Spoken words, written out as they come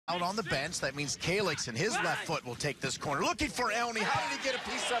out on the bench. That means Kalix and his left foot will take this corner. Looking for Elney. How did he get a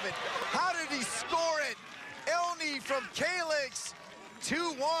piece of it? How did he score it? Elney from Kalix.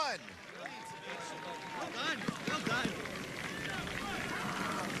 2-1. Well done. Well done.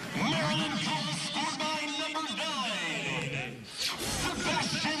 Maryland Terps scored by number 9,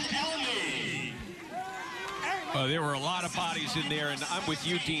 Sebastian Elney. There were a lot of bodies in there, and I'm with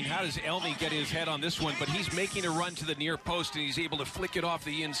you, Dean. How does Elney get his head on this one? But he's making a run to the near post, and he's able to flick it off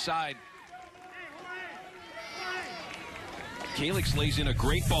the inside. Kalix lays in a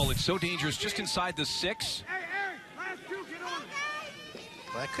great ball. It's so dangerous, just inside the 6.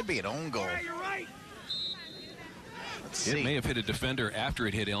 Well, that could be an own goal. It may have hit a defender after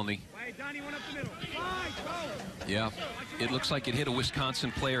it hit Elney. Yeah, it looks like it hit a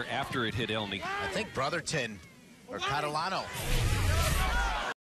Wisconsin player after it hit Elney. I think Brotherton or Catalano.